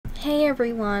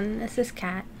everyone, this is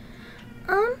Kat.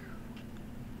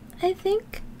 I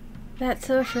think that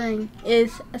suffering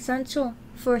is essential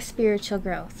for spiritual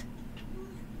growth.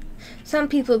 Some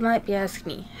people might be asking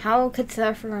me, how could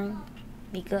suffering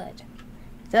be good?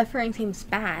 Suffering seems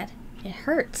bad. It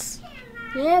hurts.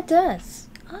 Yeah, it does.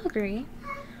 I'll agree.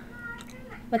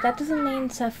 But that doesn't mean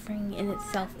suffering in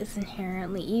itself is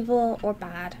inherently evil or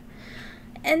bad.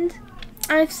 And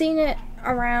I've seen it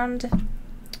around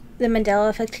the Mandela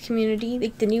Effect community.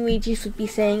 Like, the New Agers would be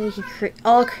saying we could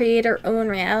all create our own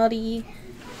reality,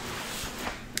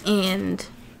 and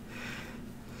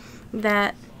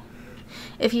that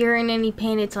if you're in any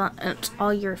pain, it's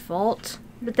all your fault.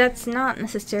 But that's not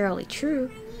necessarily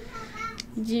true.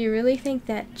 Do you really think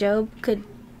that Job could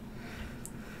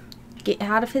get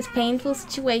out of his painful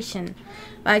situation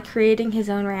by creating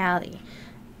his own reality?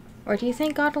 Or do you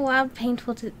think God allowed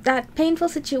that painful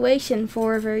situation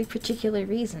for a very particular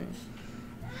reason?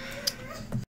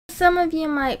 Some of you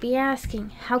might be asking,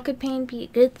 how could pain be a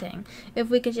good thing? If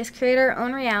we could just create our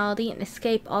own reality and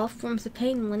escape all forms of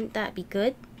pain, wouldn't that be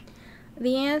good?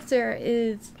 The answer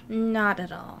is not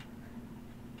at all.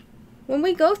 When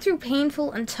we go through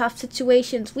painful and tough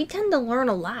situations, we tend to learn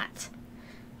a lot.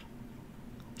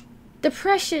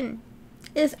 Depression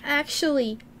is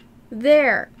actually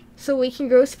there so we can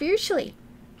grow spiritually.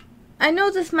 I know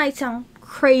this might sound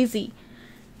crazy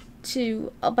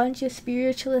to a bunch of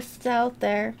spiritualists out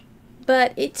there,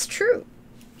 but it's true.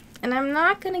 And I'm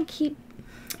not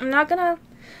gonna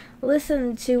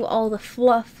listen to all the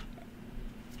fluff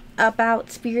about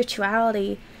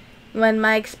spirituality when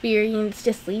my experience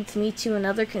just leads me to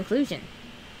another conclusion.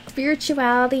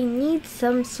 Spirituality needs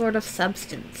some sort of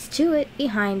substance to it,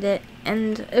 behind it,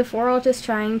 and if we're all just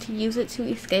trying to use it to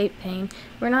escape pain,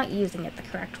 we're not using it the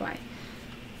correct way.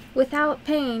 Without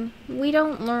pain, we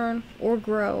don't learn or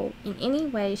grow in any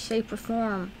way, shape, or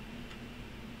form.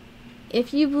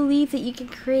 If you believe that you can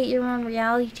create your own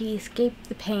reality to escape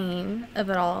the pain of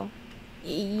it all,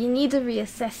 you need to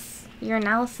reassess your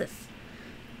analysis.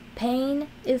 Pain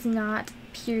is not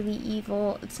purely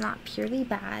evil, it's not purely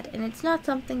bad, and it's not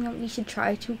something that we should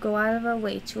try to go out of our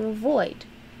way to avoid.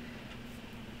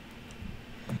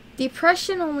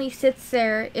 Depression only sits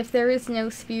there if there is no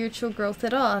spiritual growth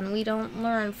at all, and we don't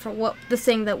learn for the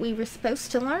thing that we were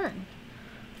supposed to learn.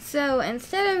 So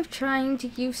instead of trying to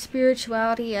use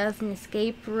spirituality as an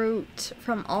escape route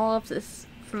from all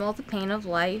the pain of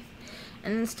life,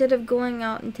 and instead of going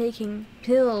out and taking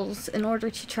pills in order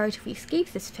to try to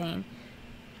escape this pain,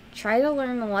 try to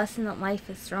learn the lesson that life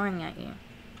is throwing at you.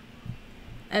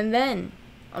 And then,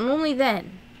 and only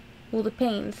then, will the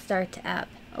pain start to ebb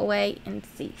away and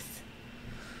cease.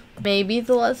 Maybe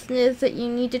the lesson is that you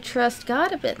need to trust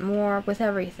God a bit more with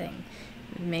everything.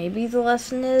 Maybe the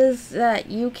lesson is that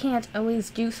you can't always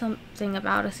do something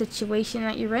about a situation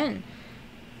that you're in.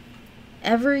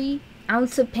 Every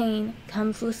ounce of pain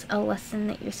comes with a lesson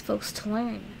that you're supposed to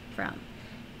learn from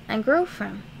and grow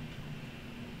from.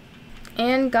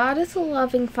 And God is a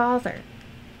loving Father.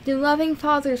 Do loving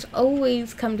fathers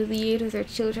always come to the aid of their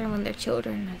children when their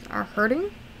children are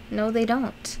hurting? No, they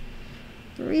don't.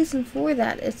 The reason for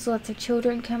that is so that their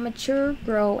children can mature,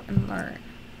 grow, and learn.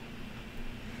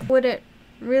 Would it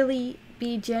really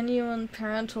be genuine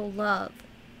parental love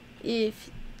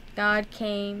if God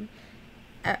came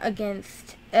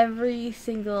against every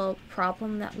single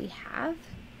problem that we have?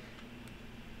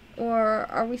 Or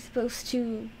are we supposed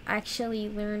to actually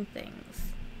learn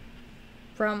things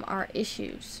from our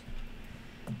issues?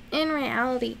 In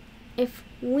reality, if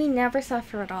we never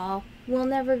suffer at all, we'll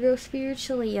never grow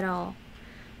spiritually at all.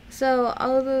 So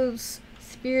all those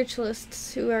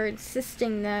spiritualists who are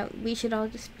insisting that we should all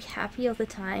just be happy all the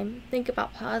time, think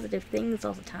about positive things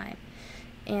all the time,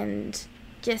 and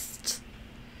just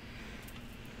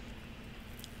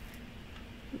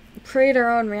create our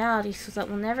own reality so that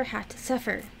we'll never have to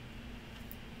suffer,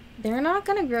 they're not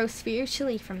going to grow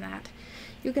spiritually from that.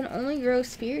 You can only grow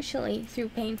spiritually through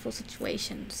painful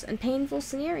situations and painful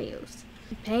scenarios.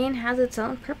 Pain has its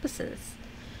own purposes.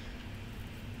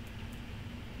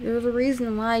 There's a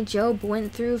reason why Job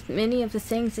went through many of the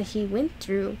things that he went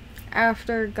through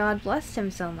after God blessed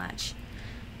him so much.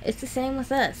 It's the same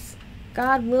with us.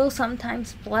 God will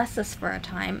sometimes bless us for a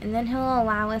time, and then He'll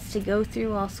allow us to go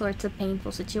through all sorts of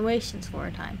painful situations for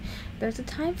a time. There's a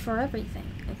time for everything,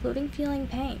 including feeling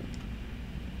pain.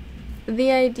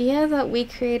 The idea that we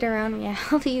create our own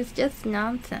reality is just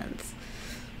nonsense.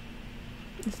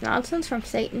 It's nonsense from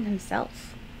Satan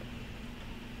himself.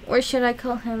 Or should I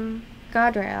call him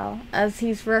Gadrael, as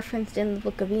he's referenced in the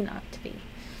Book of Enoch to be.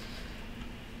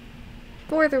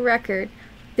 For the record,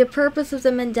 The purpose of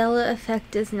the Mandela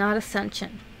effect is not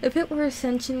ascension. If it were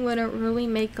ascension, would it really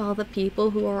make all the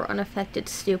people who are unaffected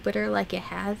stupider like it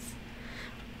has?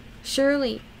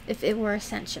 Surely, if it were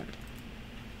ascension,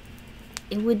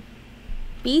 it would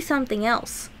be something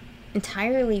else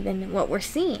entirely than what we're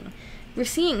seeing. We're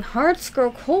seeing hearts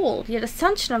grow cold, yet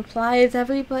ascension implies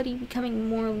everybody becoming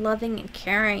more loving and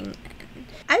caring.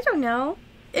 I don't know.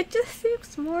 It just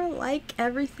seems more like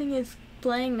everything is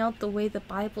playing out the way the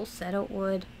Bible said it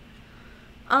would.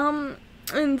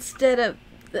 Instead of...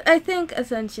 I think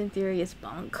ascension theory is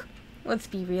bunk. Let's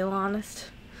be real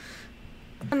honest.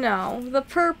 No, the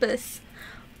purpose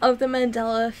of the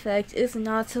Mandela effect is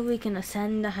not so we can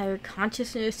ascend to higher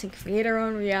consciousness and create our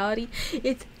own reality.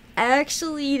 It's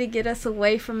actually to get us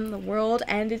away from the world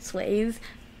and its ways.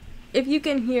 If you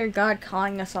can hear God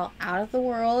calling us all out of the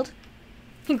world,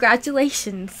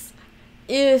 congratulations.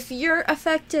 If you're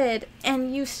affected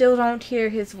and you still don't hear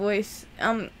his voice,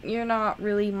 you're not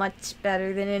really much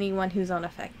better than anyone who's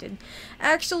unaffected.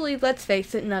 Actually, let's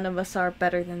face it, none of us are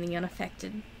better than the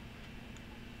unaffected.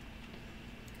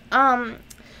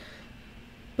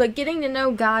 But getting to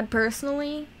know God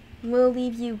personally will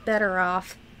leave you better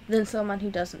off than someone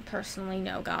who doesn't personally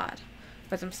know God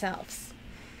for themselves.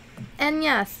 And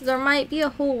yes, there might be a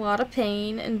whole lot of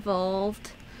pain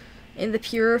involved in the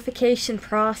purification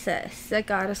process that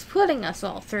God is putting us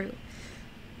all through.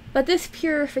 But this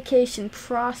purification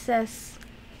process,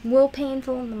 while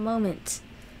painful in the moment,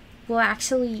 will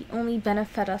actually only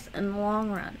benefit us in the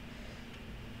long run.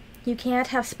 You can't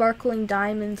have sparkling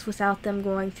diamonds without them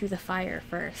going through the fire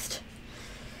first.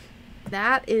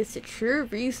 That is the true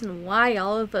reason why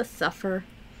all of us suffer.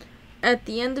 At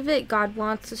the end of it, God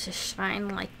wants us to shine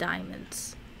like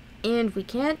diamonds. And we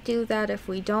can't do that if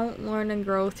we don't learn and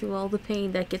grow through all the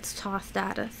pain that gets tossed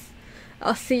at us.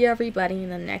 I'll see everybody in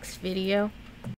the next video.